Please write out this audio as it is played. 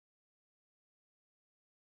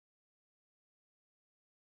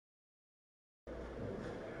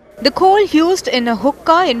The coal used in a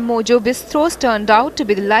hookah in Mojo bistros turned out to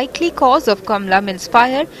be the likely cause of Kamala Mills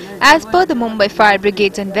fire, as per the Mumbai Fire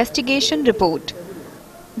Brigade's investigation report.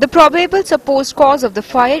 The probable supposed cause of the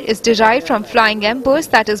fire is derived from flying embers,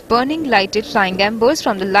 that is, burning lighted flying embers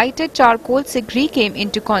from the lighted charcoal cigarette came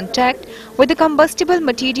into contact with the combustible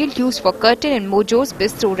material used for curtain in Mojo's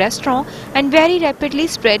Bistro restaurant and very rapidly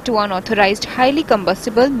spread to unauthorized highly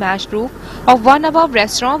combustible matched roof of one above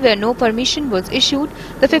restaurant where no permission was issued,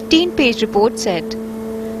 the 15-page report said.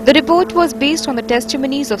 The report was based on the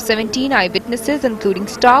testimonies of 17 eyewitnesses, including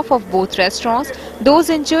staff of both restaurants, those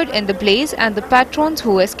injured in the blaze and the patrons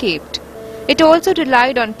who escaped. It also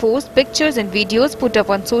relied on posts, pictures and videos put up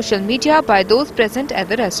on social media by those present at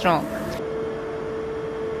the restaurant.